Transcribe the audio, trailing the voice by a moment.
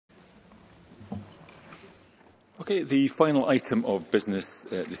Okay, the final item of business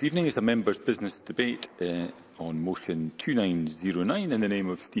this evening is a members' business debate on motion 2909 in the name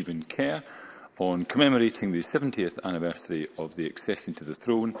of Stephen Kerr on commemorating the 70th anniversary of the accession to the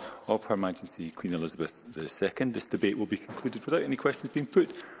throne of Her Majesty Queen Elizabeth II. This debate will be concluded without any questions being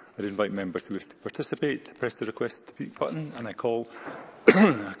put. I'd invite members who wish to participate to press the request to speak button, and I call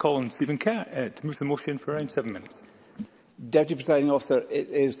on Stephen Kerr to move the motion for around 7 minutes. Deputy Presiding Officer, it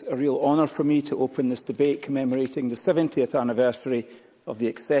is a real honour for me to open this debate commemorating the 70th anniversary of the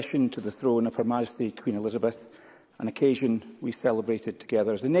accession to the throne of Her Majesty Queen Elizabeth, an occasion we celebrated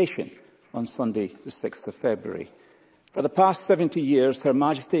together as a nation on Sunday, the 6th of February. For the past 70 years, Her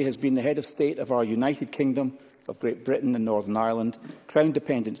Majesty has been the head of state of our United Kingdom, of Great Britain and Northern Ireland, Crown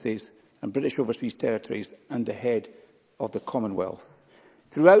dependencies and British Overseas Territories, and the head of the Commonwealth.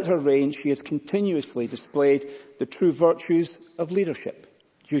 Throughout her reign, she has continuously displayed the true virtues of leadership,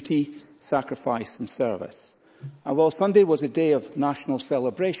 duty, sacrifice and service. And while Sunday was a day of national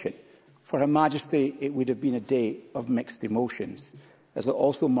celebration, for Her Majesty it would have been a day of mixed emotions, as it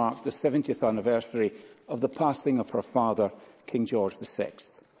also marked the 70th anniversary of the passing of her father, King George VI.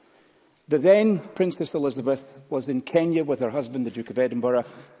 The then Princess Elizabeth was in Kenya with her husband, the Duke of Edinburgh,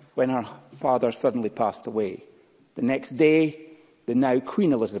 when her father suddenly passed away. The next day, the now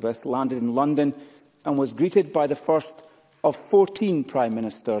Queen Elizabeth landed in London and was greeted by the first of 14 Prime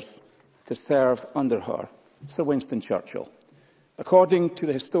Ministers to serve under her, Sir Winston Churchill. According to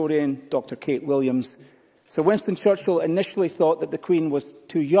the historian Dr. Kate Williams, Sir Winston Churchill initially thought that the Queen was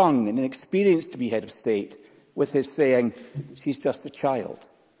too young and inexperienced to be head of state, with his saying, "She's just a child."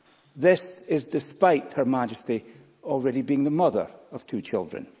 This is despite Her Majesty already being the mother of 2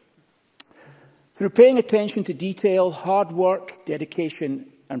 children. Through paying attention to detail, hard work, dedication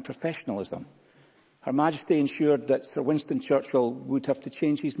and professionalism, Her Majesty ensured that Sir Winston Churchill would have to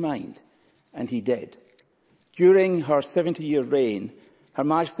change his mind, and he did. During her 70-year reign, Her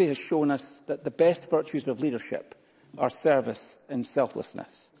Majesty has shown us that the best virtues of leadership are service and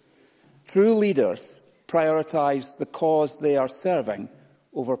selflessness. True leaders prioritise the cause they are serving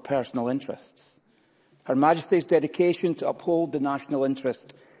over personal interests. Her Majesty's dedication to uphold the national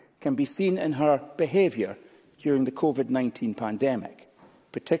interest can be seen in her behaviour during the COVID-19 pandemic,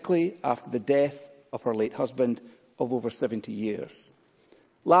 particularly after the death of her late husband of over 70 years.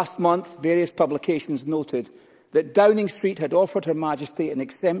 Last month, various publications noted that Downing Street had offered Her Majesty an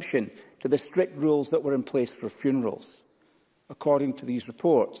exemption to the strict rules that were in place for funerals. According to these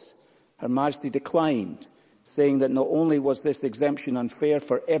reports, Her Majesty declined, saying that not only was this exemption unfair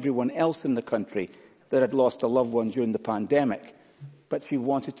for everyone else in the country that had lost a loved one during the pandemic, but she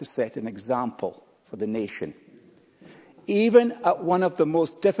wanted to set an example for the nation. Even at one of the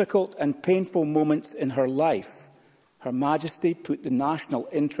most difficult and painful moments in her life, Her Majesty put the national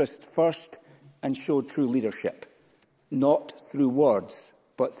interest first and showed true leadership, not through words,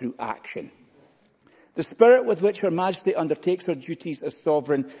 but through action. The spirit with which Her Majesty undertakes her duties as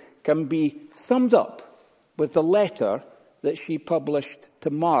sovereign can be summed up with the letter that she published to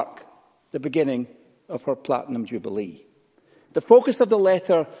mark the beginning of her Platinum Jubilee. The focus of the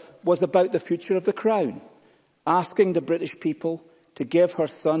letter was about the future of the Crown, asking the British people to give her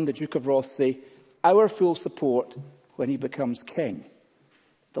son, the Duke of Rothesay, our full support when he becomes king.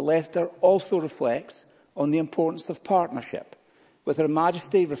 The letter also reflects on the importance of partnership, with Her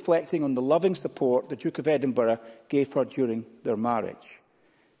Majesty reflecting on the loving support the Duke of Edinburgh gave her during their marriage.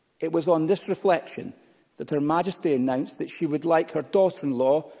 It was on this reflection that Her Majesty announced that she would like her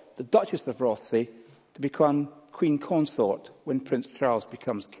daughter-in-law, the Duchess of Rothesay, to become Queen Consort when Prince Charles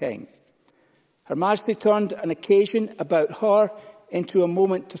becomes king. Her Majesty turned an occasion about her into a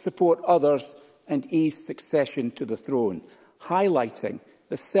moment to support others and ease succession to the throne, highlighting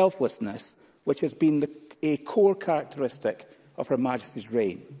the selflessness which has been a core characteristic of Her Majesty's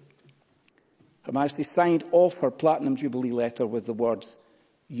reign. Her Majesty signed off her Platinum Jubilee letter with the words,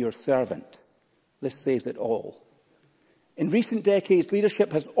 "Your servant." This says it all. In recent decades,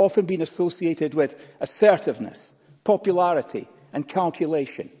 leadership has often been associated with assertiveness, popularity and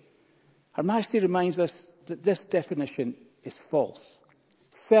calculation. Her Majesty reminds us that this definition is false.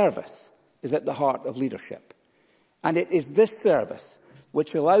 Service is at the heart of leadership. And it is this service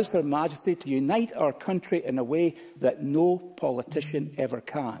which allows Her Majesty to unite our country in a way that no politician ever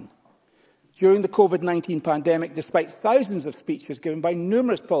can. During the COVID-19 pandemic, despite thousands of speeches given by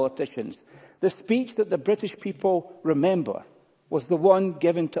numerous politicians, the speech that the British people remember was the one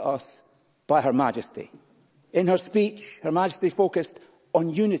given to us by Her Majesty. In her speech, Her Majesty focused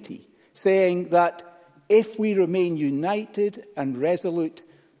on unity, saying that if we remain united and resolute,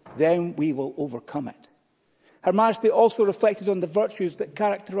 then we will overcome it. Her Majesty also reflected on the virtues that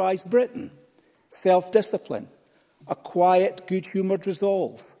characterise Britain: self-discipline, a quiet, good-humoured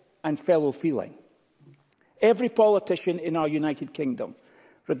resolve and fellow feeling. Every politician in our United Kingdom,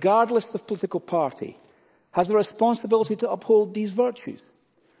 regardless of political party, has a responsibility to uphold these virtues.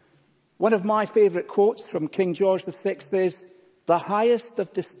 One of my favourite quotes from King George VI is, "The highest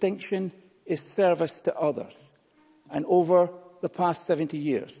of distinction is service to others." And over the past 70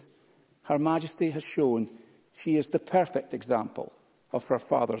 years, Her Majesty has shown she is the perfect example of her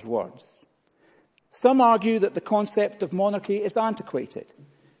father's words. Some argue that the concept of monarchy is antiquated,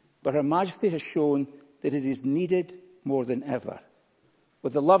 but Her Majesty has shown that it is needed more than ever.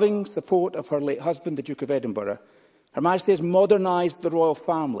 With the loving support of her late husband, the Duke of Edinburgh, Her Majesty has modernised the royal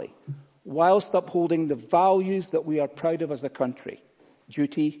family, whilst upholding the values that we are proud of as a country: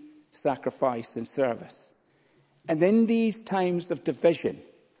 duty, sacrifice and service. And in these times of division,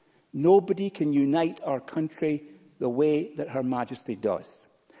 nobody can unite our country the way that Her Majesty does.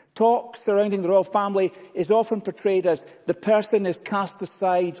 Talk surrounding the royal family is often portrayed as the person is cast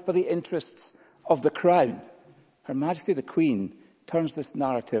aside for the interests of the crown. Her Majesty the Queen turns this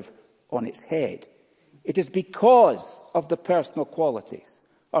narrative on its head. It is because of the personal qualities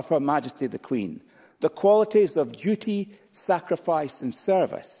of Her Majesty the Queen, the qualities of duty, sacrifice and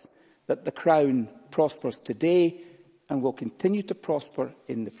service, that the Crown prospers today and will continue to prosper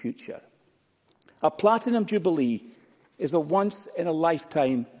in the future. A Platinum Jubilee is a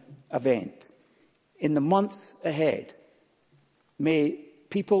once-in-a-lifetime event. In the months ahead, may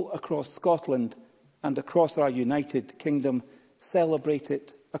people across Scotland and across our United Kingdom celebrate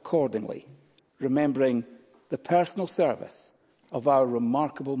it accordingly, remembering the personal service of our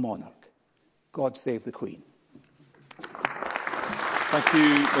remarkable monarch. God save the Queen. Thank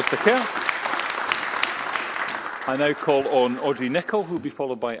you, Mr Kerr. I now call on Audrey Nicholl, who will be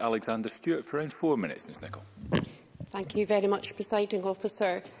followed by Alexander Stewart for around 4 minutes. Ms Nicholl. Thank you very much, Presiding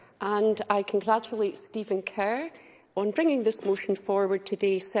Officer. And I congratulate Stephen Kerr on bringing this motion forward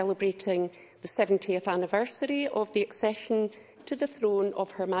today, celebrating the 70th anniversary of the accession to the throne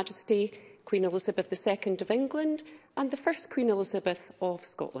of Her Majesty Queen Elizabeth II of England and the first Queen Elizabeth of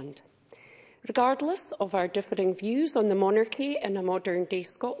Scotland. Regardless of our differing views on the monarchy in a modern-day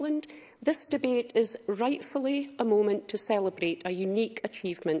Scotland, this debate is rightfully a moment to celebrate a unique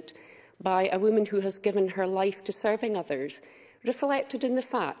achievement by a woman who has given her life to serving others, reflected in the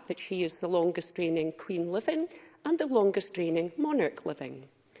fact that she is the longest-reigning Queen living and the longest-reigning monarch living.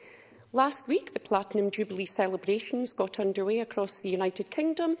 Last week, the Platinum Jubilee celebrations got underway across the United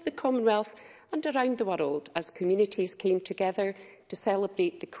Kingdom, the Commonwealth and around the world as communities came together to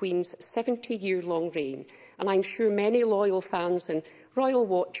celebrate the Queen's 70-year-long reign. And I'm sure many loyal fans and royal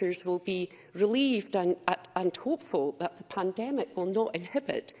watchers will be relieved and hopeful that the pandemic will not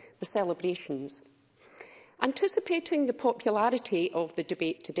inhibit the celebrations. Anticipating the popularity of the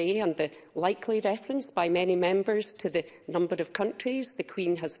debate today and the likely reference by many members to the number of countries the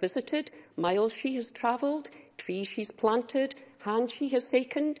Queen has visited, miles she has travelled, trees she's planted, hands she has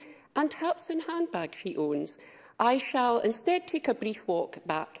shaken, and hats and handbags she owns, I shall instead take a brief walk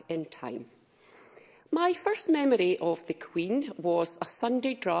back in time. My first memory of the Queen was a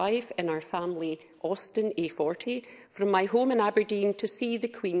Sunday drive in our family Austin A40 from my home in Aberdeen to see the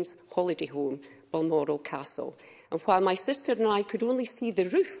Queen's holiday home, Balmoral Castle. And while my sister and I could only see the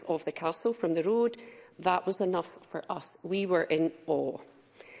roof of the castle from the road, that was enough for us. We were in awe.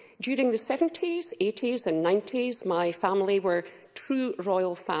 During the 70s, 80s and 90s, my family were true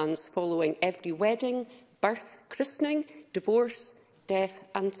royal fans, following every wedding, birth, christening, divorce, death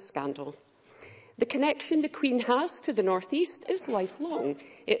and scandal. The connection the Queen has to the North East is lifelong.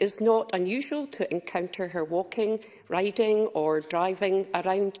 It is not unusual to encounter her walking, riding or driving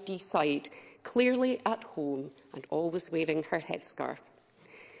around Deeside, clearly at home and always wearing her headscarf.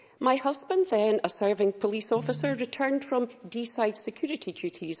 My husband, then a serving police officer, returned from Deeside security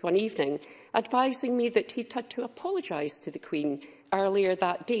duties one evening, advising me that he'd had to apologise to the Queen earlier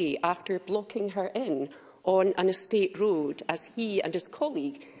that day after blocking her in on an estate road as he and his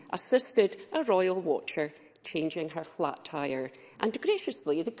colleague assisted a royal watcher changing her flat tyre, and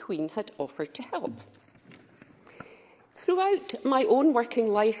graciously the Queen had offered to help. Throughout my own working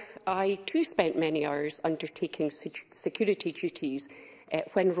life, I too spent many hours undertaking security duties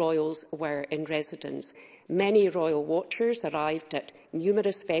when royals were in residence. Many royal watchers arrived at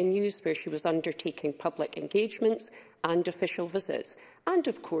numerous venues where she was undertaking public engagements and official visits, and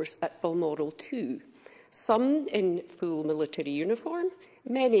of course at Balmoral too. Some in full military uniform,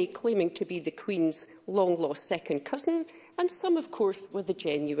 many claiming to be the Queen's long-lost second cousin, and some, of course, were the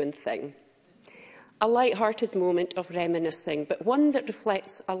genuine thing. A light-hearted moment of reminiscing, but one that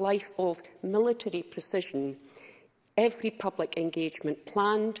reflects a life of military precision. Every public engagement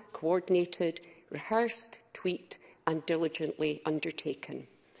planned, coordinated, rehearsed, tweaked and diligently undertaken.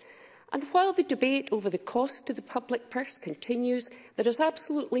 And while the debate over the cost to the public purse continues, there is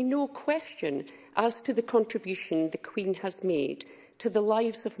absolutely no question as to the contribution the Queen has made to the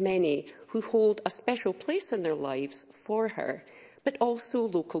lives of many who hold a special place in their lives for her, but also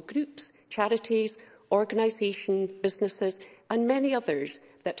local groups, charities, organisations, businesses and many others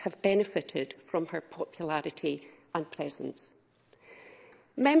that have benefited from her popularity and presence.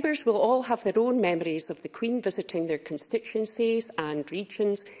 Members will all have their own memories of the Queen visiting their constituencies and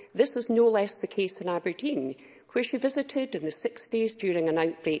regions. This is no less the case in Aberdeen, where she visited in the 60s during an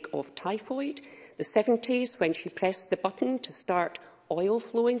outbreak of typhoid, the 70s when she pressed the button to start oil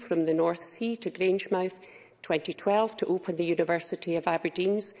flowing from the North Sea to Grangemouth, 2012 to open the University of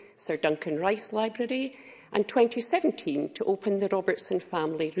Aberdeen's Sir Duncan Rice Library, and 2017 to open the Robertson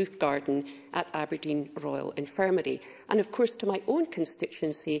Family Roof Garden at Aberdeen Royal Infirmary, and of course to my own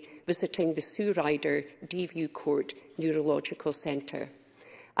constituency, visiting the Sue Ryder Deview Court Neurological Centre.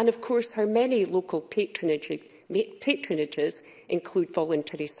 And of course her many local patronages include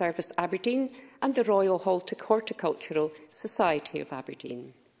Voluntary Service Aberdeen and the Royal Horticultural Society of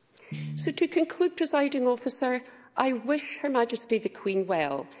Aberdeen. So to conclude, Presiding Officer, I wish Her Majesty the Queen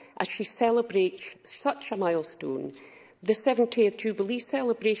well as she celebrates such a milestone. The 70th Jubilee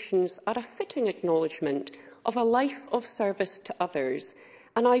celebrations are a fitting acknowledgement of a life of service to others,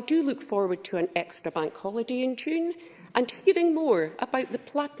 and I do look forward to an extra bank holiday in June and hearing more about the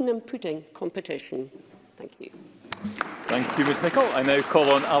Platinum Pudding competition. Thank you. Thank you, Ms Nicholl. I now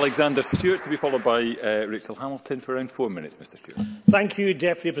call on Alexander Stewart to be followed by Rachel Hamilton for around 4 minutes. Mr Stewart. Thank you,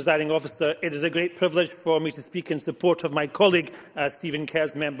 Deputy Presiding Officer. It is a great privilege for me to speak in support of my colleague Stephen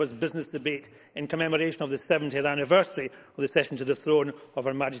Kerr's Members' Business Debate in commemoration of the 70th anniversary of the accession to the throne of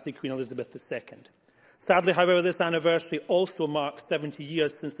Her Majesty Queen Elizabeth II. Sadly, however, this anniversary also marks 70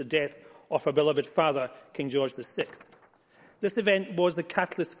 years since the death of her beloved father, King George VI. This event was the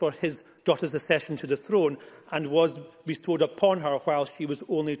catalyst for his daughter's accession to the throne and was bestowed upon her while she was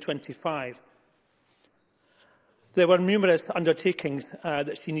only 25. There were numerous undertakings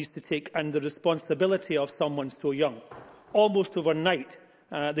that she needs to take and the responsibility of someone so young. Almost overnight,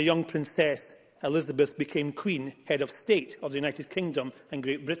 the young Princess Elizabeth became Queen, Head of State of the United Kingdom and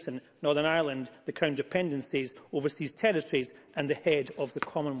Great Britain, Northern Ireland, the Crown Dependencies, Overseas Territories and the Head of the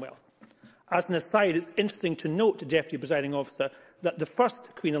Commonwealth. As an aside, it's interesting to note, Deputy Presiding Officer, that the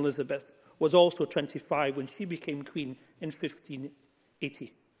first Queen Elizabeth was also 25 when she became Queen in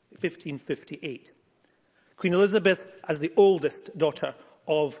 1558. Queen Elizabeth, as the oldest daughter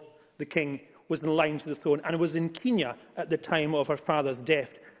of the King, was in line to the throne and was in Kenya at the time of her father's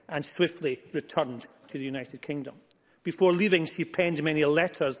death and swiftly returned to the United Kingdom. Before leaving, she penned many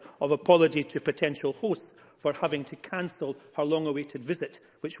letters of apology to potential hosts for having to cancel her long-awaited visit,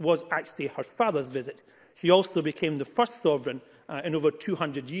 which was actually her father's visit. She also became the first sovereign in over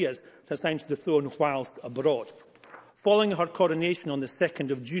 200 years to ascend to the throne whilst abroad. Following her coronation on the 2nd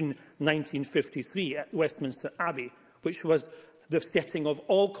of June 1953 at Westminster Abbey, which was the setting of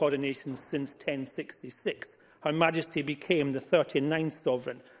all coronations since 1066, Her Majesty became the 39th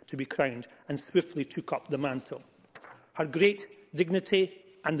sovereign to be crowned and swiftly took up the mantle. Her great dignity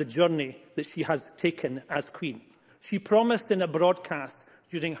and the journey that she has taken as Queen. She promised in a broadcast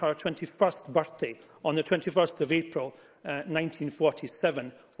during her 21st birthday on the 21st of April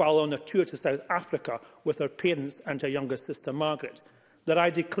 1947, while on a tour to South Africa with her parents and her younger sister Margaret, that I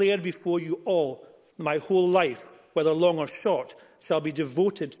declare before you all my whole life, whether long or short, shall be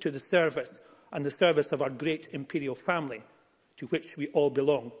devoted to the service and the service of our great imperial family, to which we all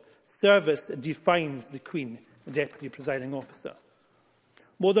belong. Service defines the Queen, the Deputy Presiding Officer.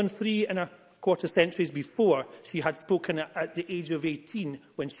 More than 3¼ centuries before, she had spoken at the age of 18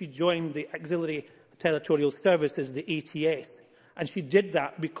 when she joined the Auxiliary Territorial Services, the ATS. And she did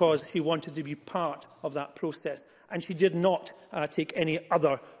that because she wanted to be part of that process. And she did not take any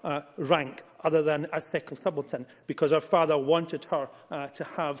other rank other than as second subaltern, because her father wanted her to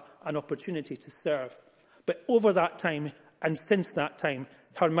have an opportunity to serve. But over that time, and since that time,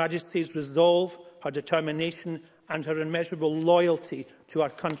 Her Majesty's resolve, her determination and her immeasurable loyalty to our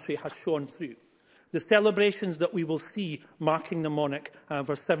country has shone through. The celebrations that we will see marking the monarch of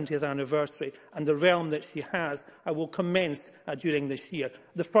her 70th anniversary and the realm that she has will commence during this year.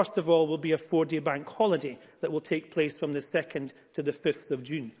 The first of all will be a 4-day bank holiday that will take place from the 2nd to the 5th of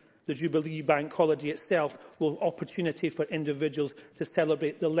June. The Jubilee Bank holiday itself will be an opportunity for individuals to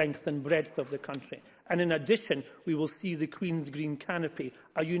celebrate the length and breadth of the country. And in addition, we will see the Queen's Green Canopy,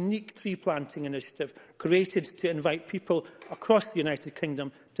 a unique tree planting initiative created to invite people across the United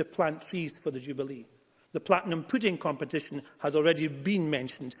Kingdom to plant trees for the Jubilee. The Platinum Pudding competition has already been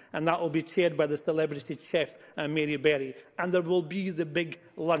mentioned, and that will be chaired by the celebrity chef Mary Berry. And there will be the big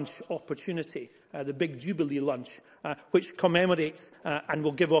lunch opportunity, the big Jubilee lunch, which commemorates and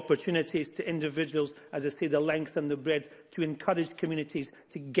will give opportunities to individuals, as I say, the length and the breadth, to encourage communities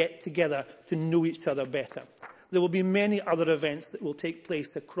to get together, to know each other better. There will be many other events that will take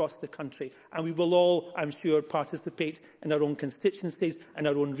place across the country, and we will all, I'm sure, participate in our own constituencies and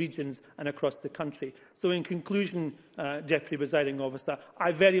our own regions and across the country. So in conclusion, Deputy Presiding Officer,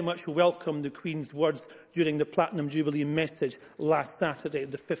 I very much welcome the Queen's words during the Platinum Jubilee message last Saturday,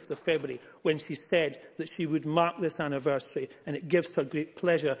 the 5th of February, when she said that she would mark this anniversary, and it gives her great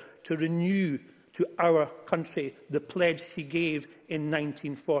pleasure to renew to our country the pledge she gave in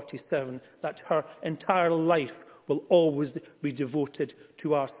 1947, that her entire life will always be devoted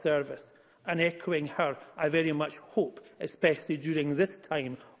to our service. And echoing her, I very much hope, especially during this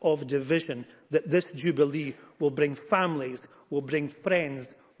time of division, that this Jubilee will bring families, will bring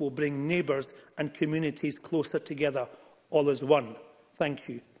friends, will bring neighbours and communities closer together, all as one. Thank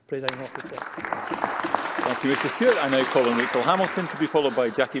you, Presiding Officer. Thank you, Mr Stewart. I now call on Rachel Hamilton to be followed by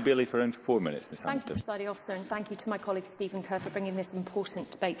Jackie Bailey for around 4 minutes. Ms Hamilton. Thank you, Presiding Officer, and thank you to my colleague Stephen Kerr for bringing this important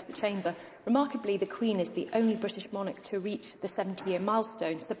debate to the Chamber. Remarkably, the Queen is the only British monarch to reach the 70-year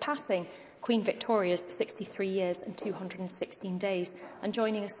milestone, surpassing Queen Victoria's 63 years and 216 days, and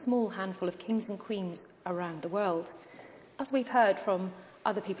joining a small handful of kings and queens around the world. As we've heard from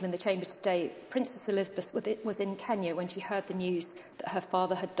other people in the Chamber today, Princess Elizabeth was in Kenya when she heard the news that her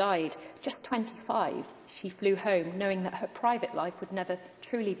father had died. Just 25, she flew home, knowing that her private life would never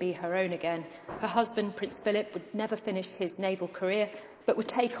truly be her own again. Her husband, Prince Philip, would never finish his naval career, but would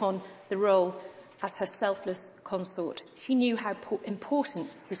take on the role as her selfless consort. She knew how important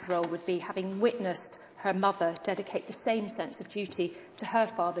his role would be, having witnessed her mother dedicate the same sense of duty to her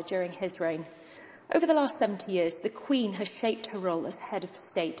father during his reign. Over the last 70 years, the Queen has shaped her role as head of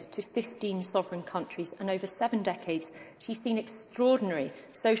state to 15 sovereign countries, and over 7 decades, she's seen extraordinary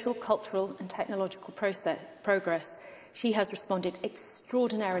social, cultural and technological progress. She has responded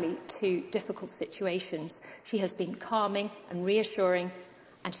extraordinarily to difficult situations. She has been calming and reassuring,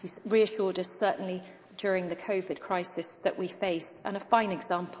 and she's reassured us certainly during the COVID crisis that we faced, and a fine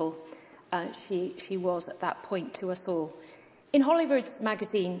example she was at that point to us all. In Hollywood's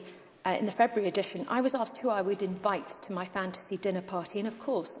magazine, in the February edition, I was asked who I would invite to my fantasy dinner party, and of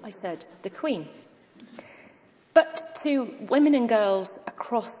course I said the Queen. But to women and girls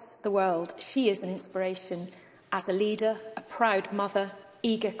across the world, she is an inspiration as a leader, a proud mother,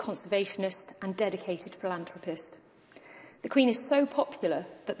 eager conservationist and dedicated philanthropist. The Queen is so popular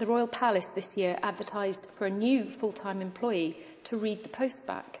that the Royal Palace this year advertised for a new full-time employee to read the post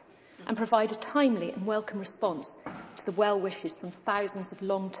back and provide a timely and welcome response to the well wishes from thousands of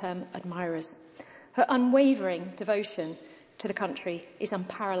long-term admirers. Her unwavering devotion to the country is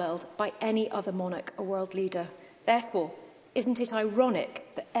unparalleled by any other monarch or world leader. Therefore, isn't it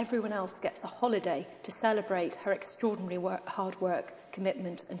ironic that everyone else gets a holiday to celebrate her extraordinary hard work,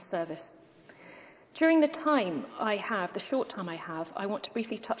 commitment and service? During the short time I have, I want to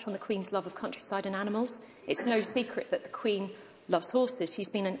briefly touch on the Queen's love of countryside and animals. It's no secret that the Queen loves horses. She's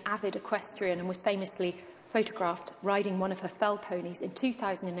been an avid equestrian and was famously photographed riding one of her fell ponies in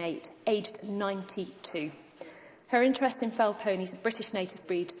 2008, aged 92. Her interest in fell ponies, a British native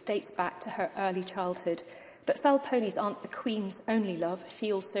breed, dates back to her early childhood. But fell ponies aren't the Queen's only love.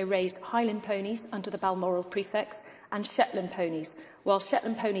 She also raised Highland ponies under the Balmoral prefects and Shetland ponies. While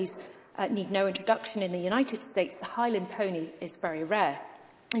Shetland ponies need no introduction in the United States, the Highland pony is very rare.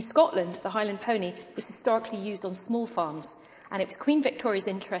 In Scotland, the Highland pony was historically used on small farms, and it was Queen Victoria's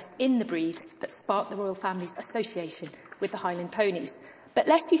interest in the breed that sparked the royal family's association with the Highland ponies. But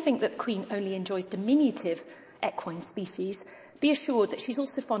lest you think that the Queen only enjoys diminutive equine species, be assured that she's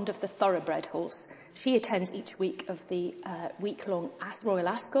also fond of the thoroughbred horse. She attends each week of the week-long Royal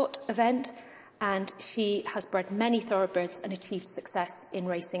Ascot event, and she has bred many thoroughbreds and achieved success in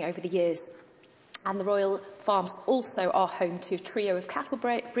racing over the years. And the royal farms also are home to a trio of cattle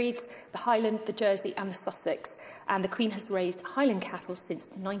breeds, the Highland, the Jersey and the Sussex. And the Queen has raised Highland cattle since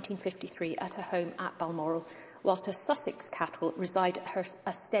 1953 at her home at Balmoral, whilst her Sussex cattle reside at her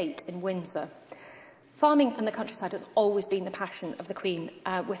estate in Windsor. Farming and the countryside has always been the passion of the Queen,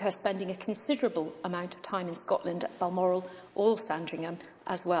 with her spending a considerable amount of time in Scotland at Balmoral or Sandringham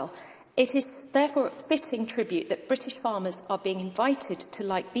as well. It is therefore a fitting tribute that British farmers are being invited to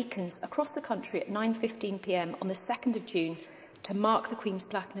light beacons across the country at 9:15 p.m. on the 2nd of June to mark the Queen's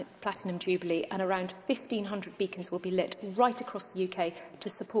Platinum Jubilee, and around 1,500 beacons will be lit right across the UK to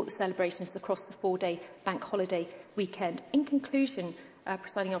support the celebrations across the 4-day bank holiday weekend. In conclusion,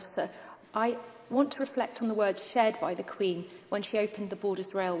 Presiding Officer, I want to reflect on the words shared by the Queen when she opened the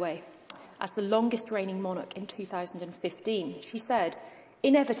Borders Railway. As the longest reigning monarch in 2015, she said,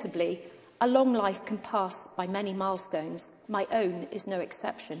 "Inevitably, a long life can pass by many milestones. My own is no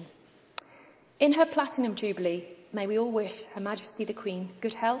exception." In her Platinum Jubilee, may we all wish Her Majesty the Queen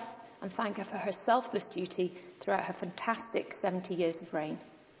good health and thank her for her selfless duty throughout her fantastic 70 years of reign.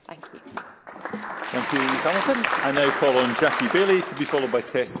 Thank you. Thank you, Ms Hamilton. I now call on Jackie Bailey to be followed by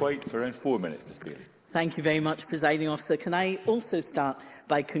Tess White for around 4 minutes. Ms Bailey. Thank you very much, Presiding Officer. Can I also start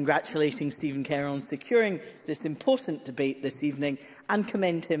by congratulating Stephen Kerr on securing this important debate this evening and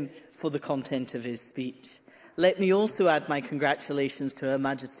commend him for the content of his speech. Let me also add my congratulations to Her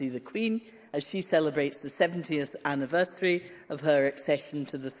Majesty the Queen as she celebrates the 70th anniversary of her accession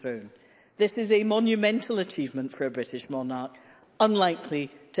to the throne. This is a monumental achievement for a British monarch,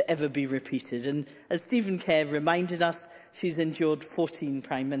 unlikely to ever be repeated. And as Stephen Kerr reminded us, she's endured 14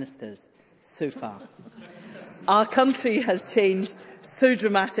 Prime Ministers so far. Our country has changed so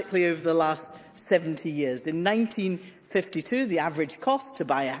dramatically over the last 70 years. In 1952, the average cost to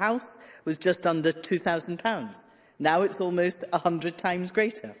buy a house was just under £2,000. Now it's almost 100 times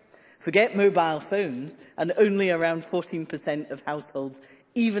greater. Forget mobile phones, and only around 14% of households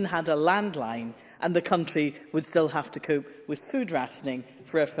even had a landline, and the country would still have to cope with food rationing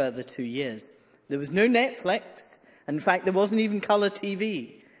for a further 2 years. There was no Netflix, and in fact there wasn't even colour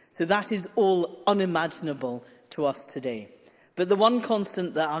TV. So that is all unimaginable to us today. But the one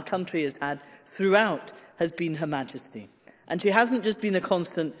constant that our country has had throughout has been Her Majesty. And she hasn't just been a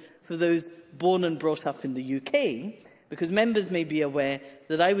constant for those born and brought up in the UK, because members may be aware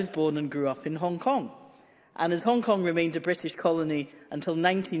that I was born and grew up in Hong Kong. And as Hong Kong remained a British colony until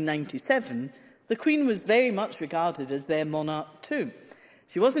 1997, the Queen was very much regarded as their monarch too.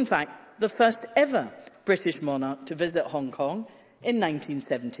 She was, in fact, the first ever British monarch to visit Hong Kong in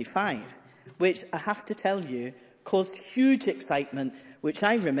 1975, which, I have to tell you, caused huge excitement, which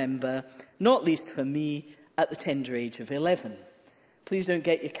I remember, not least for me, at the tender age of 11. Please don't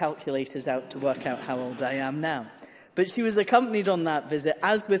get your calculators out to work out how old I am now. But she was accompanied on that visit,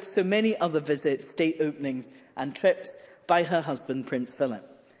 as with so many other visits, state openings and trips, by her husband, Prince Philip.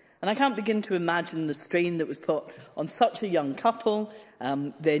 And I can't begin to imagine the strain that was put on such a young couple,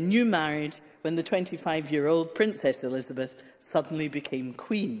 their new marriage, when the 25-year-old Princess Elizabeth suddenly became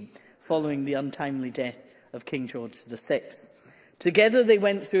Queen, following the untimely death of King George VI. Together they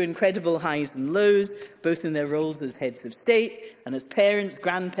went through incredible highs and lows, both in their roles as heads of state and as parents,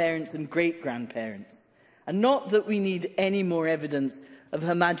 grandparents and great-grandparents. And not that we need any more evidence of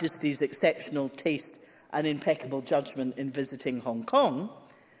Her Majesty's exceptional taste and impeccable judgment in visiting Hong Kong,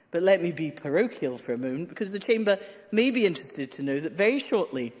 but let me be parochial for a moment, because the Chamber may be interested to know that very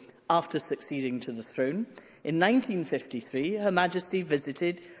shortly after succeeding to the throne, in 1953, Her Majesty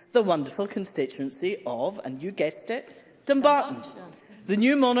visited the wonderful constituency of, and you guessed it, Dumbarton. The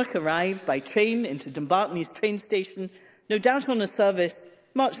new monarch arrived by train into Dumbarton East train station, no doubt on a service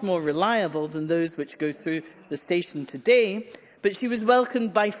much more reliable than those which go through the station today, but she was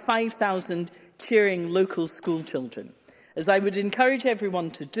welcomed by 5,000 cheering local school children. As I would encourage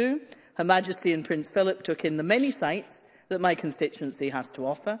everyone to do, Her Majesty and Prince Philip took in the many sights that my constituency has to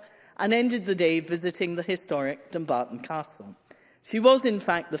offer and ended the day visiting the historic Dumbarton Castle. She was, in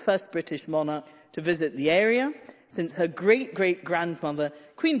fact, the first British monarch to visit the area since her great-great-grandmother,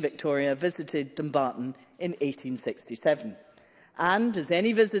 Queen Victoria, visited Dumbarton in 1867. And, as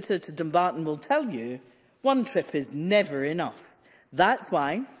any visitor to Dumbarton will tell you, one trip is never enough. That's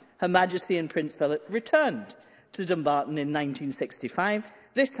why Her Majesty and Prince Philip returned to Dumbarton in 1965,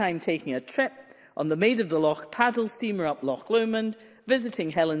 this time taking a trip on the Maid of the Loch paddle steamer up Loch Lomond,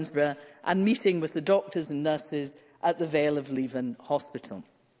 visiting Helensburgh and meeting with the doctors and nurses at the Vale of Leven Hospital.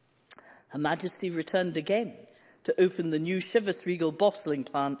 Her Majesty returned again to open the new Chivas Regal bottling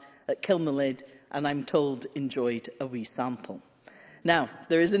plant at Kilmalid, and I'm told enjoyed a wee sample. Now,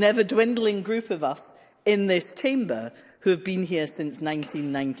 there is an ever-dwindling group of us in this chamber who have been here since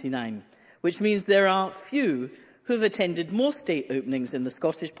 1999, which means there are few who have attended more state openings in the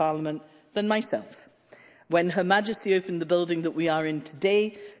Scottish Parliament than myself. When Her Majesty opened the building that we are in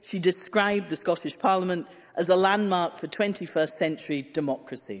today, she described the Scottish Parliament as a landmark for 21st century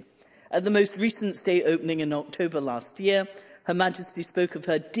democracy. At the most recent state opening in October last year, Her Majesty spoke of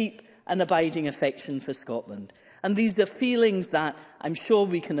her deep and abiding affection for Scotland. And these are feelings that, I'm sure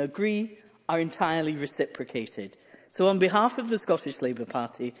we can agree, are entirely reciprocated. So on behalf of the Scottish Labour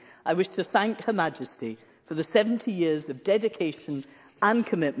Party, I wish to thank Her Majesty for the 70 years of dedication and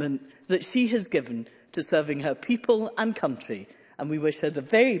commitment that she has given to serving her people and country, and we wish her the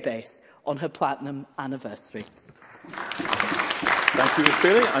very best on her platinum anniversary. Thank you, Ms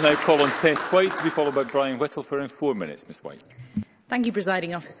Bailey. I now call on Tess White to be followed by Brian Whittle for around 4 minutes. Ms White. Thank you,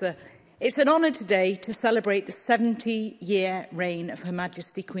 Presiding Officer. It's an honour today to celebrate the 70-year reign of Her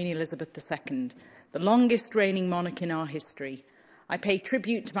Majesty Queen Elizabeth II, the longest reigning monarch in our history. I pay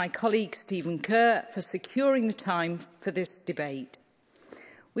tribute to my colleague Stephen Kerr for securing the time for this debate.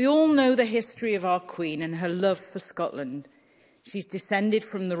 We all know the history of our Queen and her love for Scotland. She's descended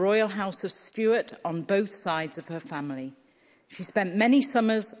from the Royal House of Stuart on both sides of her family. She spent many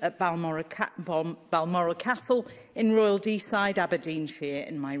summers at Balmoral Castle in Royal Deeside, Aberdeenshire,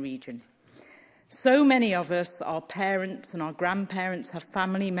 in my region. So many of us, our parents and our grandparents, have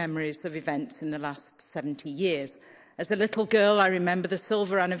family memories of events in the last 70 years. As a little girl, I remember the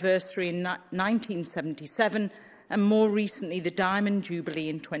silver anniversary in 1977 and more recently the Diamond Jubilee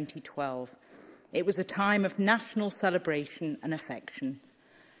in 2012. It was a time of national celebration and affection.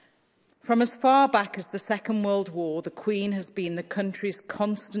 From as far back as the Second World War, the Queen has been the country's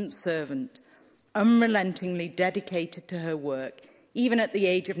constant servant, unrelentingly dedicated to her work, even at the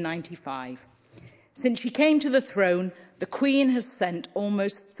age of 95. Since she came to the throne, the Queen has sent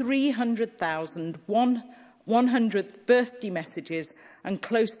almost 300,000 100th birthday messages and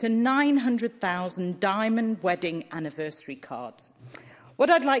close to 900,000 diamond wedding anniversary cards. What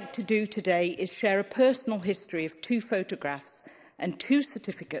I'd like to do today is share a personal history of 2 photographs and 2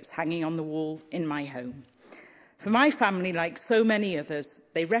 certificates hanging on the wall in my home. For my family, like so many others,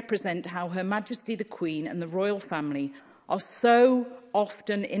 they represent how Her Majesty the Queen and the royal family are so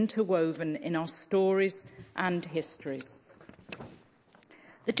often interwoven in our stories and histories.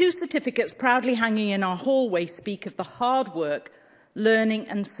 The 2 certificates proudly hanging in our hallway speak of the hard work, learning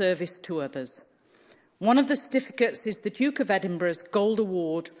and service to others. One of the certificates is the Duke of Edinburgh's Gold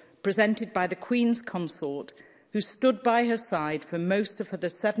Award, presented by the Queen's Consort, who stood by her side for most of the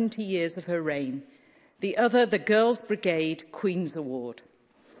 70 years of her reign. The other, the Girls' Brigade Queen's Award.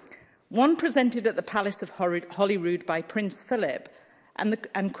 One presented at the Palace of Holyrood by Prince Philip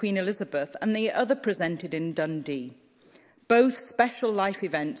and Queen Elizabeth, and the other presented in Dundee. Both special life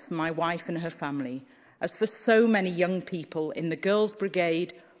events for my wife and her family, as for so many young people in the Girls'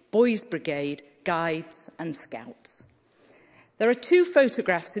 Brigade, Boys' Brigade, Guides and Scouts. There are 2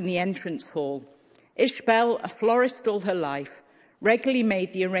 photographs in the entrance hall. Ishbel, a florist all her life, regularly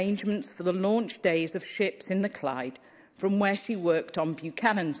made the arrangements for the launch days of ships in the Clyde from where she worked on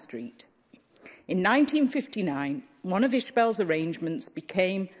Buchanan Street. In 1959, one of Ishbel's arrangements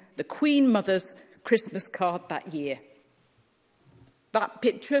became the Queen Mother's Christmas card that year. That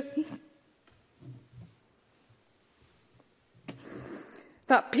picture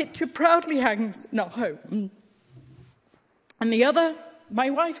proudly hangs in our home. And the other, my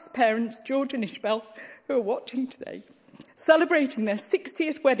wife's parents, George and Ishbel, who are watching today, celebrating their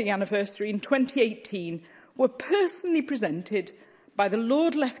 60th wedding anniversary in 2018, were personally presented by the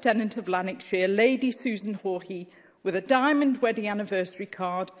Lord Lieutenant of Lanarkshire, Lady Susan Hawhey, with a diamond wedding anniversary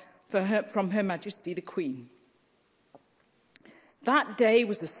card from Her Majesty the Queen. That day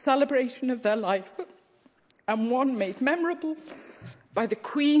was a celebration of their life, and one made memorable by the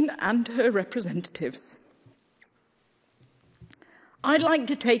Queen and her representatives. I'd like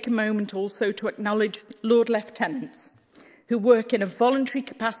to take a moment also to acknowledge Lord Lieutenants who work in a voluntary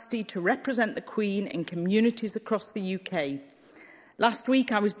capacity to represent the Queen in communities across the UK. Last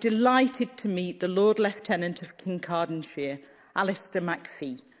week, I was delighted to meet the Lord Lieutenant of Kincardineshire, Alistair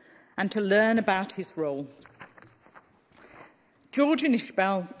McPhee, and to learn about his role. George and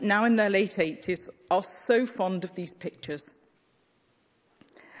Ishbel, now in their late 80s, are so fond of these pictures.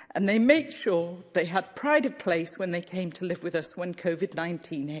 And they make sure they had pride of place when they came to live with us when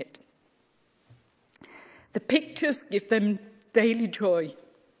COVID-19 hit. The pictures give them daily joy.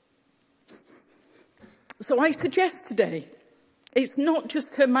 So I suggest today, it's not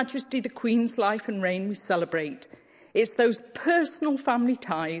just Her Majesty the Queen's life and reign we celebrate. It's those personal family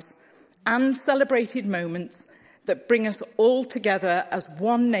ties and celebrated moments that bring us all together as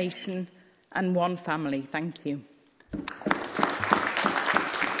one nation and one family. Thank you.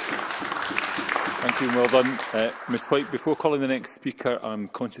 Thank you, and well done. Ms White, before calling the next speaker, I'm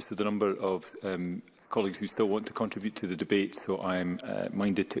conscious of the number of colleagues who still want to contribute to the debate, so I am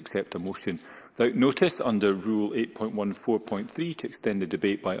minded to accept a motion without notice under Rule 8.14.3 to extend the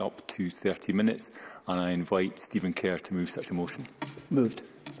debate by up to 30 minutes, and I invite Stephen Kerr to move such a motion. Moved.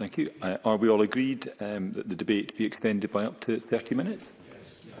 Thank you. Are we all agreed that the debate be extended by up to 30 minutes?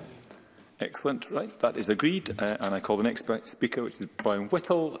 Excellent. Right, that is agreed. And I call the next speaker, which is Brian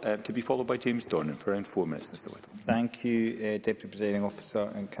Whittle, to be followed by James Dornan for around 4 minutes, Mr Whittle. Thank you, Deputy Presiding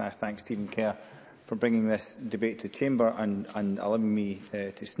Officer, and can I thank Stephen Kerr for bringing this debate to the Chamber and allowing me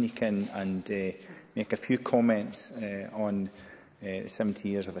to sneak in and make a few comments on the 70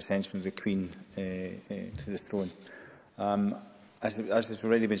 years of ascension of the Queen to the throne. As has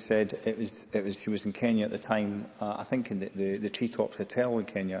already been said, she was in Kenya at the time, I think in the Treetops Hotel in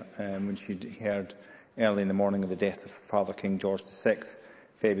Kenya, when she'd heard early in the morning of the death of Father King George VI,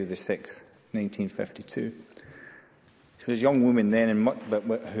 February the 6th, 1952. She was a young woman then,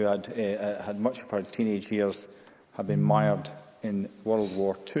 who had much of her teenage years had been mired in World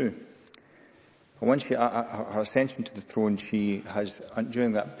War II. But when her ascension to the throne,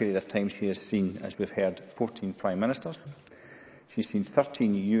 during that period of time, she has seen, as we've heard, 14 Prime Ministers. She's seen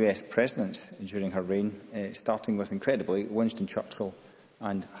 13 US Presidents during her reign, starting with, incredibly, Winston Churchill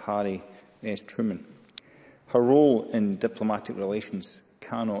and Harry S. Truman. Her role in diplomatic relations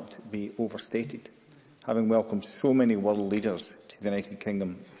cannot be overstated. Having welcomed so many world leaders to the United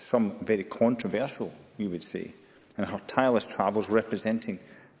Kingdom, some very controversial, we would say, and her tireless travels representing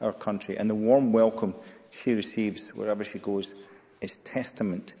our country and the warm welcome she receives wherever she goes is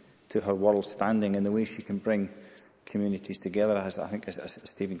testament to her world standing and the way she can bring communities together, as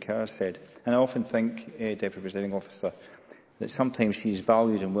Stephen Kerr said. And I often think, Deputy Presiding Officer, that sometimes she is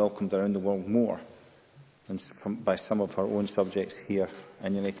valued and welcomed around the world more than by some of her own subjects here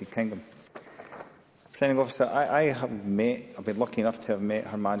in the United Kingdom. Presiding Officer, I've been lucky enough to have met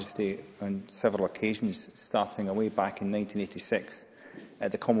Her Majesty on several occasions, starting away back in 1986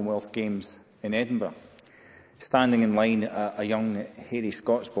 at the Commonwealth Games in Edinburgh. Standing in line, a young hairy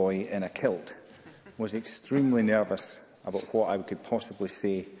Scots boy in a kilt was extremely nervous about what I could possibly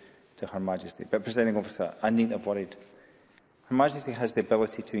say to Her Majesty. But, Presiding Officer, I needn't have worried. Her Majesty has the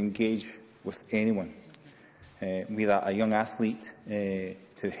ability to engage with anyone, be that a young athlete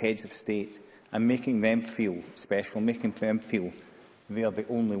to heads of state, and making them feel special, making them feel they are the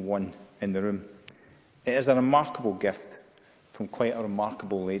only one in the room. It is a remarkable gift from quite a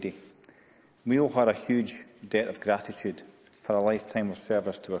remarkable lady. We owe her a huge debt of gratitude for a lifetime of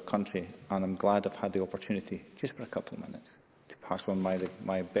service to our country, and I'm glad I've had the opportunity, just for a couple of minutes, to pass on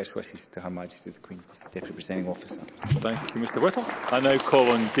my best wishes to Her Majesty the Queen, Deputy Presiding Officer. Thank you, Mr Whittle. I now call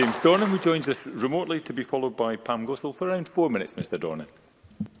on James Dornan, who joins us remotely, to be followed by Pam Gossel for around 4 minutes. Mr Dornan.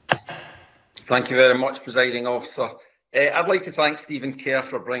 Thank you very much, Presiding Officer. I'd like to thank Stephen Kerr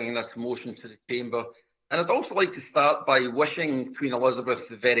for bringing this motion to the Chamber, and I'd also like to start by wishing Queen Elizabeth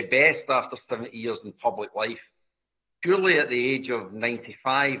the very best after 70 years in public life. Purely at the age of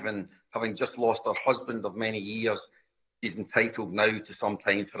 95 and having just lost her husband of many years, she's entitled now to some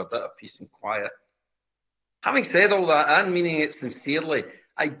time for a bit of peace and quiet. Having said all that, and meaning it sincerely,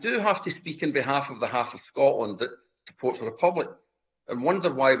 I do have to speak on behalf of the half of Scotland that supports the Republic, and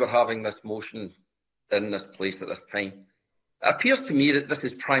wonder why we're having this motion in this place at this time. It appears to me that this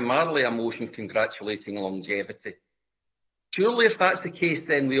is primarily a motion congratulating longevity. Surely, if that's the case,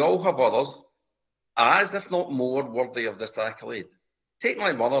 then we all have others, as if not more, worthy of this accolade. Take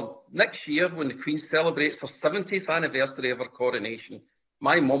my mother. Next year, when the Queen celebrates her 70th anniversary of her coronation,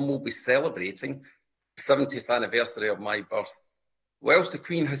 my mum will be celebrating the 70th anniversary of my birth. Whilst the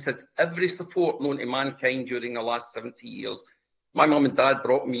Queen has had every support known to mankind during the last 70 years, my mum and dad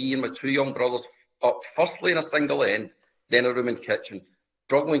brought me and my two young brothers up, firstly in a single end, then a room and kitchen,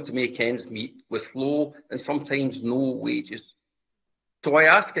 struggling to make ends meet with low and sometimes no wages. So I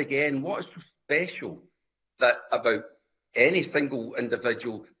ask again, what is so special about any single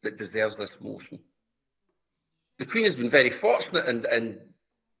individual that deserves this motion? The Queen has been very fortunate in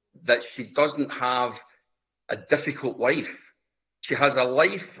that she doesn't have a difficult life. She has a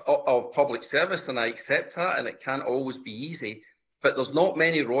life of public service, and I accept that, and it can't always be easy. But there's not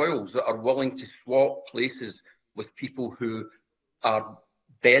many royals that are willing to swap places with people who are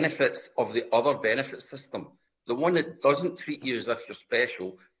benefits of the other benefit system. The one that doesn't treat you as if you're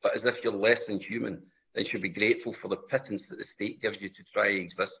special, but as if you're less than human, then should be grateful for the pittance that the state gives you to try and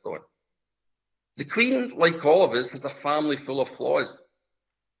exist on. The Queen, like all of us, has a family full of flaws.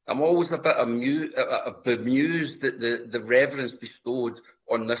 I'm always a bit bemused at the reverence bestowed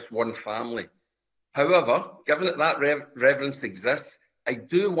on this one family. However, given that reverence exists, I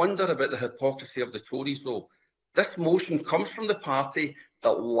do wonder about the hypocrisy of the Tories, though. This motion comes from the party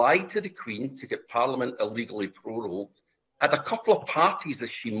that lied to the Queen to get Parliament illegally prorogued, had a couple of parties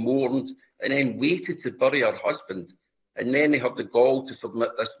as she mourned, and then waited to bury her husband, and then they have the gall to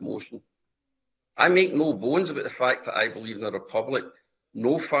submit this motion. I make no bones about the fact that I believe in a republic.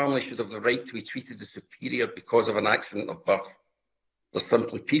 No family should have the right to be treated as superior because of an accident of birth. They're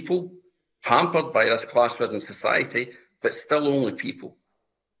simply people, hampered by this class-ridden society, but still only people.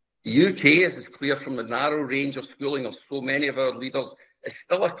 The UK, as is clear from the narrow range of schooling of so many of our leaders, is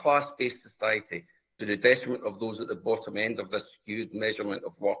still a class-based society to the detriment of those at the bottom end of this skewed measurement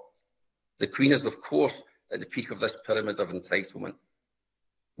of work. The Queen is, of course, at the peak of this pyramid of entitlement.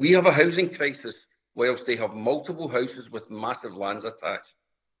 We have a housing crisis whilst they have multiple houses with massive lands attached.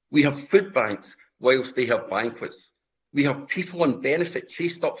 We have food banks whilst they have banquets. We have people on benefit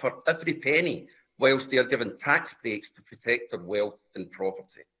chased up for every penny whilst they are given tax breaks to protect their wealth and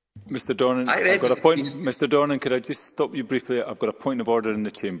property. Mr Dornan, I've got a point. Mr Dornan, could I just stop you briefly? I've got a point of order in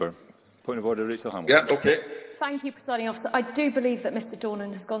the chamber. Point of order, Rachel Hamilton. Yeah, okay. Thank you, Presiding Officer. I do believe that Mr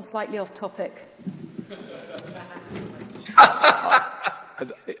Dornan has gone slightly off topic.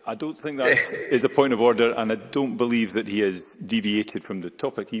 I don't think that is a point of order, and I don't believe that he has deviated from the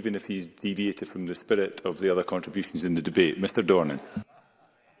topic, even if he's deviated from the spirit of the other contributions in the debate. Mr Dornan.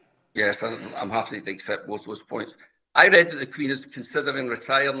 Yes, I'm happy to accept both those points. I read that the Queen is considering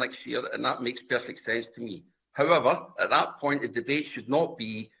retiring next year, and that makes perfect sense to me. However, at that point, the debate should not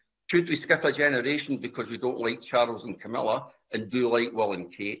be, should we skip a generation because we don't like Charles and Camilla and do like Will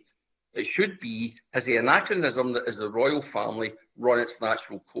and Kate? It should be, has the anachronism that is the royal family run its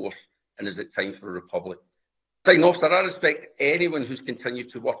natural course, and is it time for a republic? Presiding Officer, I respect anyone who's continued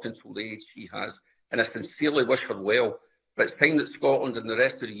to work until the age she has, and I sincerely wish her well, but it's time that Scotland and the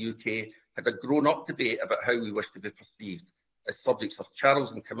rest of the UK had a grown-up debate about how we wish to be perceived as subjects of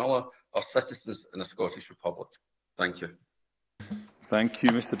Charles and Camilla or citizens in a Scottish Republic. Thank you. Thank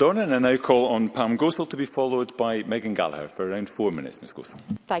you, Mr Dornan. And I now call on Pam Gosal to be followed by Megan Gallagher for around 4 minutes. Ms Gosal.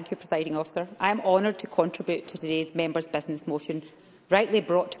 Thank you, Presiding Officer. I am honoured to contribute to today's Members' Business motion, rightly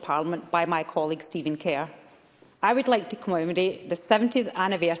brought to Parliament by my colleague Stephen Kerr. I would like to commemorate the 70th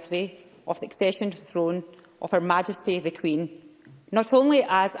anniversary of the accession to the throne of Her Majesty the Queen, not only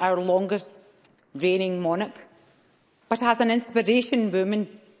as our longest reigning monarch, but as an inspiration woman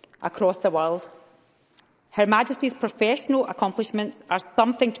across the world. Her Majesty's professional accomplishments are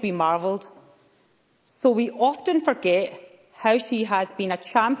something to be marvelled, so we often forget how she has been a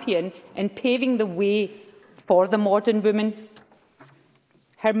champion in paving the way for the modern woman.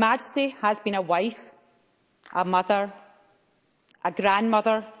 Her Majesty has been a wife, a mother, a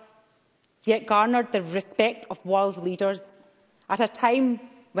grandmother, yet garnered the respect of world leaders at a time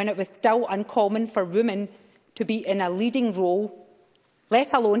when it was still uncommon for women to be in a leading role,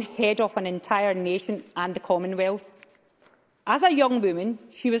 let alone head of an entire nation and the Commonwealth. As a young woman,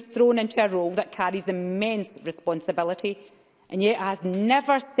 she was thrown into a role that carries immense responsibility, and yet has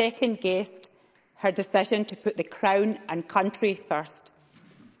never second-guessed her decision to put the Crown and country first.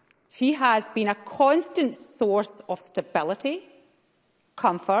 She has been a constant source of stability,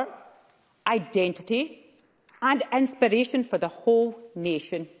 comfort, identity and inspiration for the whole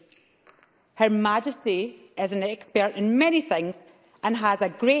nation. Her Majesty is an expert in many things and has a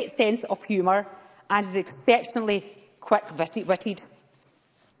great sense of humour and is exceptionally quick-witted.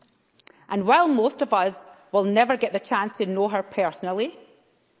 And while most of us will never get the chance to know her personally,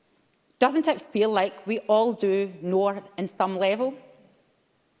 doesn't it feel like we all do know her in some level?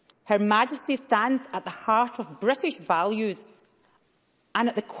 Her Majesty stands at the heart of British values and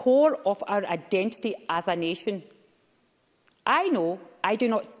at the core of our identity as a nation. I know I do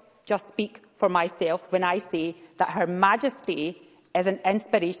not just speak for myself when I say that Her Majesty is an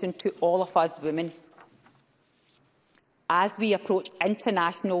inspiration to all of us women. As we approach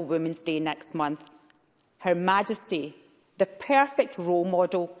International Women's Day next month, Her Majesty, the perfect role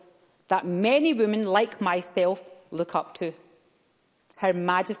model that many women like myself look up to. Her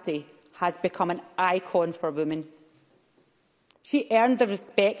Majesty has become an icon for women. She earned the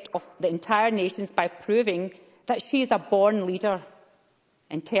respect of the entire nation by proving that she is a born leader,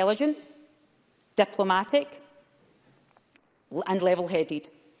 intelligent, diplomatic and level-headed.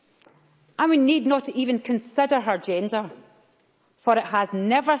 And we need not even consider her gender, for it has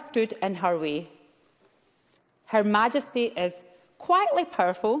never stood in her way. Her Majesty is quietly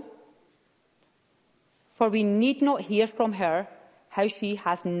powerful, for we need not hear from her how she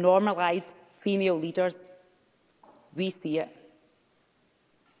has normalised female leaders. We see it.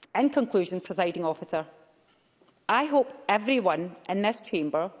 In conclusion, Presiding Officer, I hope everyone in this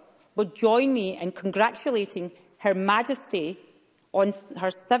chamber will join me in congratulating Her Majesty on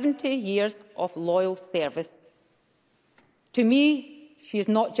her 70 years of loyal service. To me, she is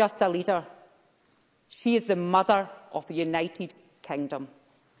not just a leader. She is the mother of the United Kingdom.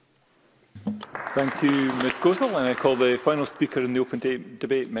 Thank you, Ms Gosal. And I call the final speaker in the open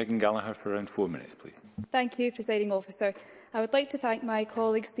debate, Megan Gallagher, for around 4 minutes, please. Thank you, Presiding Officer. I would like to thank my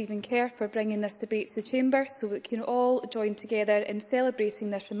colleague Stephen Kerr for bringing this debate to the Chamber so we can all join together in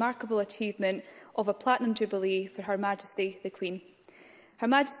celebrating this remarkable achievement of a Platinum Jubilee for Her Majesty the Queen. Her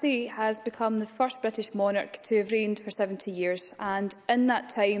Majesty has become the first British monarch to have reigned for 70 years, and in that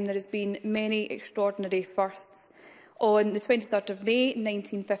time there has been many extraordinary firsts. On the 23rd of May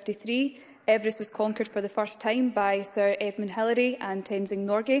 1953, Everest was conquered for the first time by Sir Edmund Hillary and Tenzing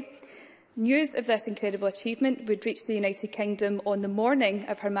Norgay. News of this incredible achievement would reach the United Kingdom on the morning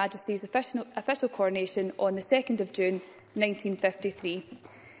of Her Majesty's official coronation on the 2nd of June 1953.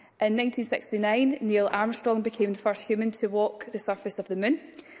 In 1969, Neil Armstrong became the first human to walk the surface of the moon.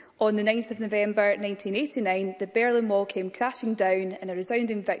 On the 9th of November 1989, the Berlin Wall came crashing down in a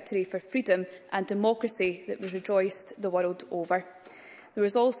resounding victory for freedom and democracy that was rejoiced the world over. There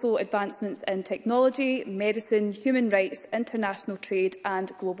was also advancements in technology, medicine, human rights, international trade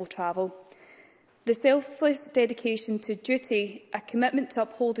and global travel. The selfless dedication to duty, a commitment to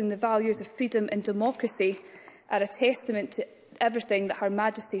upholding the values of freedom and democracy, are a testament to everything that Her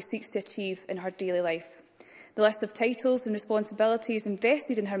Majesty seeks to achieve in her daily life. The list of titles and responsibilities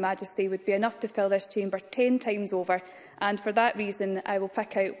invested in Her Majesty would be enough to fill this chamber 10 times over, and for that reason I will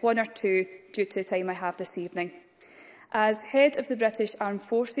pick out one or two due to the time I have this evening. As head of the British Armed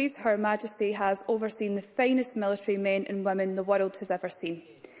Forces, Her Majesty has overseen the finest military men and women the world has ever seen.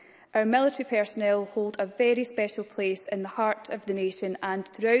 Our military personnel hold a very special place in the heart of the nation, and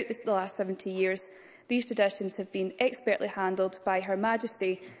throughout the last 70 years, these traditions have been expertly handled by Her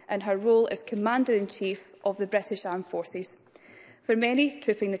Majesty in her role as Commander-in-Chief of the British Armed Forces. For many,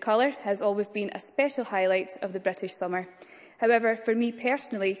 trooping the colour has always been a special highlight of the British summer. However, for me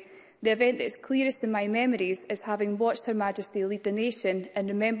personally, the event that is clearest in my memories is having watched Her Majesty lead the nation in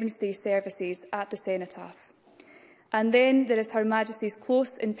Remembrance Day services at the Cenotaph. And then there is Her Majesty's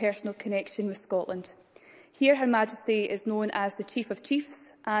close and personal connection with Scotland. Here Her Majesty is known as the Chief of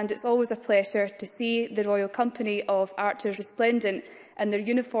Chiefs, and it's always a pleasure to see the Royal Company of Archers resplendent in their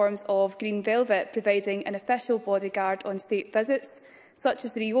uniforms of green velvet, providing an official bodyguard on state visits, such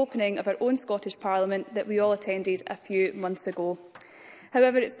as the reopening of our own Scottish Parliament that we all attended a few months ago.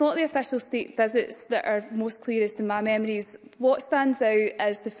 However, it's not the official state visits that are most clearest in my memories. What stands out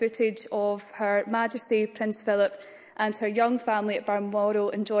is the footage of Her Majesty Prince Philip and her young family at Balmoral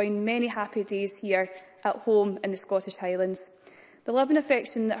enjoying many happy days here at home in the Scottish Highlands. The love and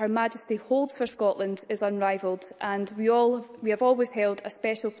affection that Her Majesty holds for Scotland is unrivalled, and we have always held a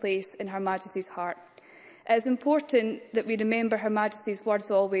special place in Her Majesty's heart. It is important that we remember Her Majesty's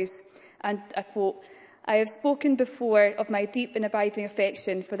words always, and I quote, "I have spoken before of my deep and abiding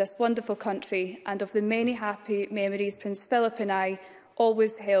affection for this wonderful country and of the many happy memories Prince Philip and I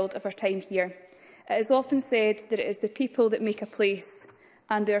always held of our time here. It is often said that it is the people that make a place,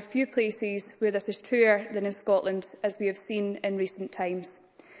 and there are few places where this is truer than in Scotland, as we have seen in recent times."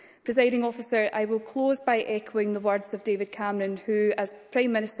 Presiding Officer, I will close by echoing the words of David Cameron, who, as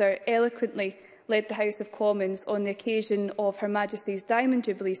Prime Minister, eloquently led the House of Commons on the occasion of Her Majesty's Diamond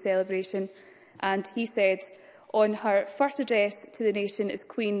Jubilee celebration, and he said, on her first address to the nation as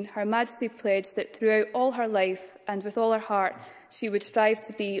Queen, Her Majesty pledged that throughout all her life and with all her heart, she would strive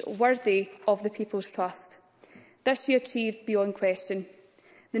to be worthy of the people's trust. This she achieved beyond question.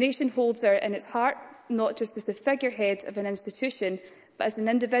 The nation holds her in its heart, not just as the figurehead of an institution, but as an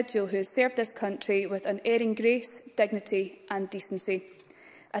individual who has served this country with unerring grace, dignity and decency.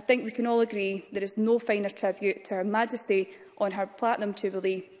 I think we can all agree there is no finer tribute to Her Majesty on her Platinum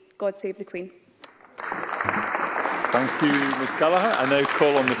Jubilee. God save the Queen. Thank you, Ms Gallagher. I now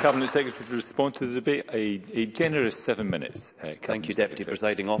call on the Cabinet Secretary to respond to the debate. A generous 7 minutes. Thank you, Deputy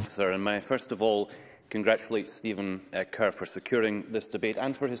Presiding Officer. And may I first of all congratulate Stephen Kerr for securing this debate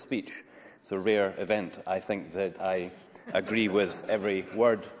and for his speech. It's a rare event. I think that I agree with every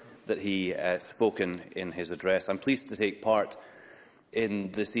word that he spoken in his address. I'm pleased to take part in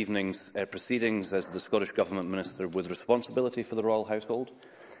this evening's proceedings as the Scottish Government Minister with responsibility for the Royal Household,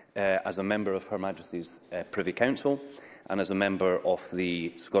 as a member of Her Majesty's Privy Council and as a member of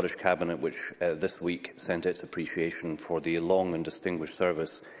the Scottish Cabinet, which this week sent its appreciation for the long and distinguished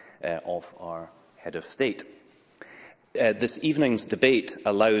service of our Head of State. This evening's debate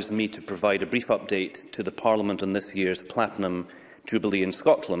allows me to provide a brief update to the Parliament on this year's Platinum Jubilee in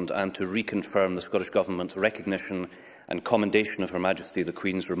Scotland and to reconfirm the Scottish Government's recognition and commendation of Her Majesty the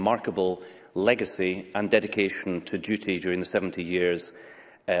Queen's remarkable legacy and dedication to duty during the 70 years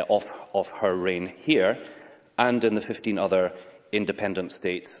of her reign here and in the 15 other independent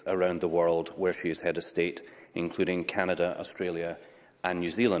states around the world where she is Head of State, including Canada, Australia and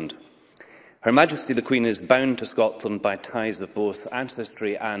New Zealand. Her Majesty the Queen is bound to Scotland by ties of both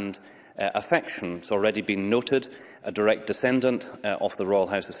ancestry and affection. It's already been noted, a direct descendant of the Royal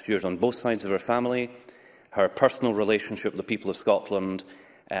House of Stuart on both sides of her family. Her personal relationship with the people of Scotland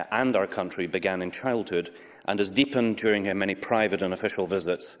and our country began in childhood and has deepened during her many private and official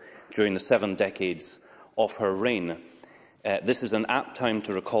visits during the 7 decades of her reign. This is an apt time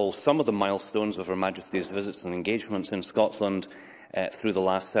to recall some of the milestones of Her Majesty's visits and engagements in Scotland through the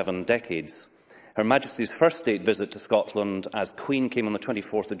last 7 decades. Her Majesty's first state visit to Scotland as Queen came on the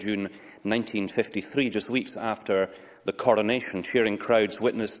 24th of June 1953, just weeks after the coronation. Cheering crowds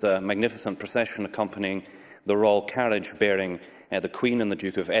witnessed a magnificent procession accompanying the royal carriage bearing the Queen and the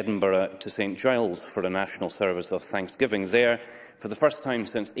Duke of Edinburgh to St Giles for a national service of thanksgiving. There, for the first time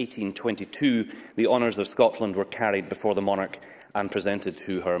since 1822, the honours of Scotland were carried before the monarch and presented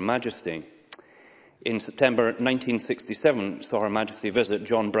to Her Majesty. In September 1967, saw Her Majesty visit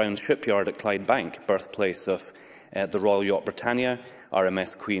John Brown's shipyard at Clydebank, birthplace of the Royal Yacht Britannia,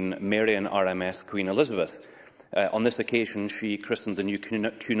 RMS Queen Mary and RMS Queen Elizabeth. On this occasion, she christened the new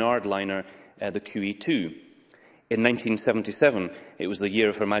Cunard liner the QE2. In 1977, it was the year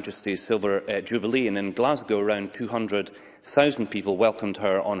of Her Majesty's Silver Jubilee, and in Glasgow, around 200,000 people welcomed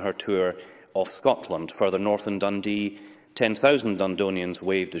her on her tour of Scotland. Further north in Dundee, 10,000 Dundonians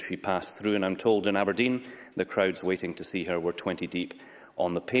waved as she passed through, and I'm told in Aberdeen the crowds waiting to see her were 20 deep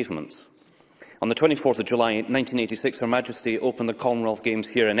on the pavements. On the 24th of July 1986, Her Majesty opened the Commonwealth Games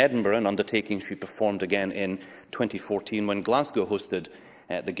here in Edinburgh, an undertaking she performed again in 2014 when Glasgow hosted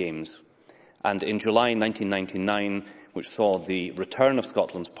the Games. And in July 1999, which saw the return of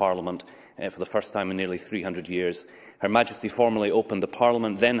Scotland's Parliament for the first time in nearly 300 years, Her Majesty formally opened the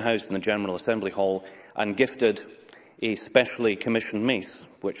Parliament, then housed in the General Assembly Hall, and gifted a specially commissioned mace,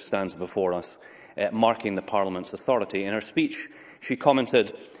 which stands before us, marking the Parliament's authority. In her speech, she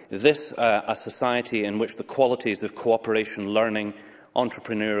commented, "This a society in which the qualities of cooperation, learning,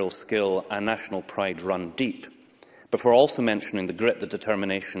 entrepreneurial skill and national pride run deep," before also mentioning the grit, the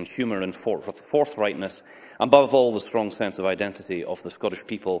determination, humour and forthrightness, above all the strong sense of identity of the Scottish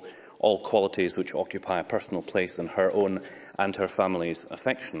people, all qualities which occupy a personal place in her own and her family's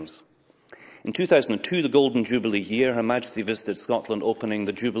affections. In 2002, the Golden Jubilee year, Her Majesty visited Scotland, opening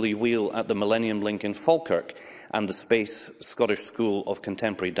the Jubilee Wheel at the Millennium Link in Falkirk and the Space Scottish School of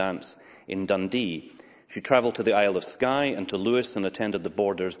Contemporary Dance in Dundee. She travelled to the Isle of Skye and to Lewis and attended the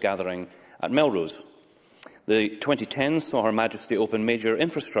Borders gathering at Melrose. The 2010s saw Her Majesty open major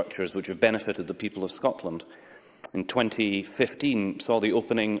infrastructures which have benefited the people of Scotland. In 2015 saw the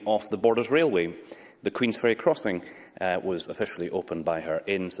opening of the Borders Railway. The Queensferry Crossing was officially opened by her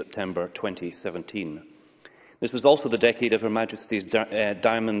in September 2017. This was also the decade of Her Majesty's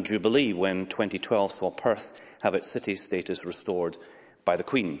Diamond Jubilee, when 2012 saw Perth have its city status restored by the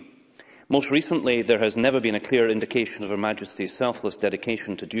Queen. Most recently, there has never been a clearer indication of Her Majesty's selfless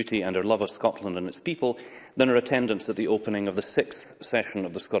dedication to duty and her love of Scotland and its people than her attendance at the opening of the 6th session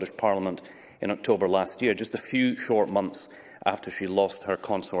of the Scottish Parliament in October last year, just a few short months after she lost her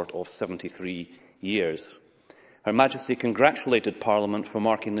consort of 73 years. Her Majesty congratulated Parliament for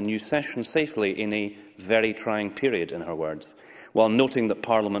marking the new session safely in a very trying period, in her words, while noting that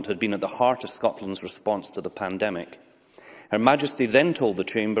Parliament had been at the heart of Scotland's response to the pandemic. Her Majesty then told the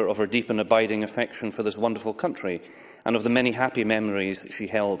Chamber of her deep and abiding affection for this wonderful country and of the many happy memories she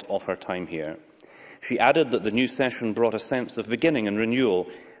held of her time here. She added that the new session brought a sense of beginning and renewal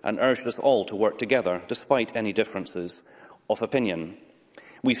and urged us all to work together, despite any differences of opinion.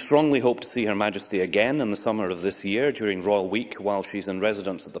 We strongly hope to see Her Majesty again in the summer of this year during Royal Week, while she is in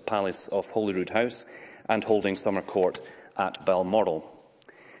residence at the Palace of Holyrood House and holding summer court at Balmoral.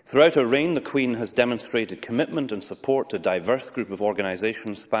 Throughout her reign, the Queen has demonstrated commitment and support to a diverse group of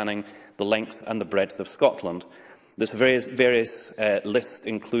organisations spanning the length and the breadth of Scotland. This various list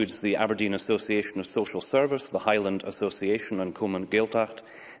includes the Aberdeen Association of Social Service, the Highland Association and Coman Gaeltacht,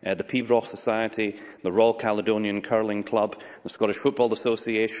 the Peabroch Society, the Royal Caledonian Curling Club, the Scottish Football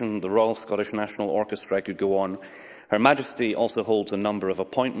Association, the Royal Scottish National Orchestra. I could go on. Her Majesty also holds a number of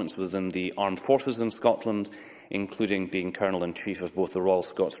appointments within the armed forces in Scotland, including being Colonel-in-Chief of both the Royal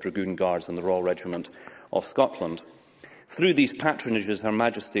Scots Dragoon Guards and the Royal Regiment of Scotland. Through these patronages, Her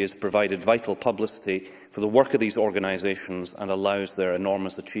Majesty has provided vital publicity for the work of these organisations and allows their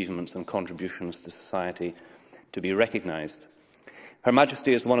enormous achievements and contributions to society to be recognised. Her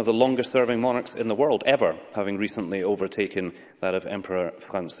Majesty is one of the longest-serving monarchs in the world ever, having recently overtaken that of Emperor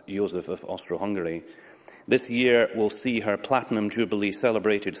Franz Joseph of Austro-Hungary. This year will see her Platinum Jubilee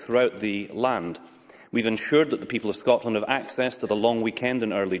celebrated throughout the land. We've ensured that the people of Scotland have access to the long weekend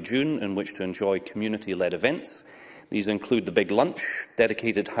in early June, in which to enjoy community-led events. These include the Big Lunch,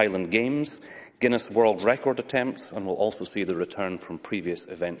 dedicated Highland Games, Guinness World Record attempts, and will also see the return from previous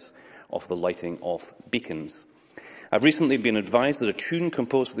events of the lighting of beacons. I've recently been advised that a tune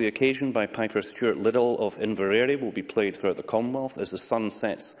composed for the occasion by Piper Stuart Liddell of Inveraray will be played throughout the Commonwealth as the sun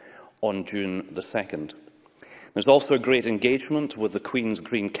sets on June the 2nd. There's also a great engagement with the Queen's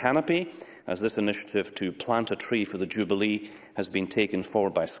Green Canopy, as this initiative to plant a tree for the Jubilee has been taken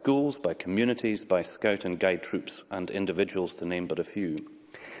forward by schools, by communities, by Scout and Guide troops and individuals, to name but a few.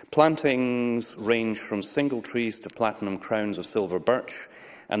 Plantings range from single trees to platinum crowns of silver birch,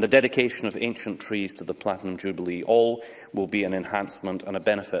 and the dedication of ancient trees to the Platinum Jubilee all will be an enhancement and a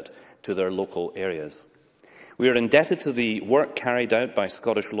benefit to their local areas. We are indebted to the work carried out by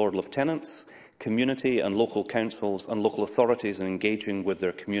Scottish Lord Lieutenants, community and local councils and local authorities in engaging with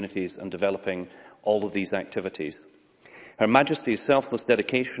their communities and developing all of these activities. Her Majesty's selfless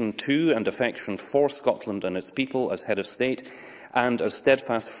dedication to and affection for Scotland and its people as Head of State and as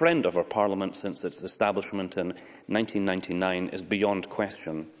steadfast friend of our Parliament since its establishment in 1999 is beyond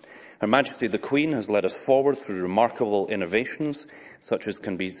question. Her Majesty the Queen has led us forward through remarkable innovations, such as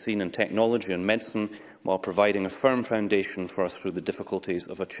can be seen in technology and medicine, while providing a firm foundation for us through the difficulties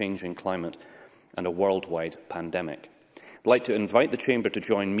of a changing climate and a worldwide pandemic. I'd like to invite the Chamber to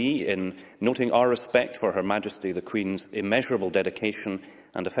join me in noting our respect for Her Majesty the Queen's immeasurable dedication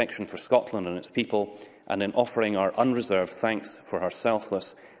and affection for Scotland and its people, and in offering our unreserved thanks for her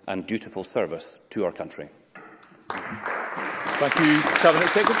selfless and dutiful service to our country. Thank you, Cabinet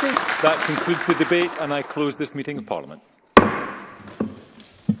Secretary. That concludes the debate, and I close this meeting of Parliament.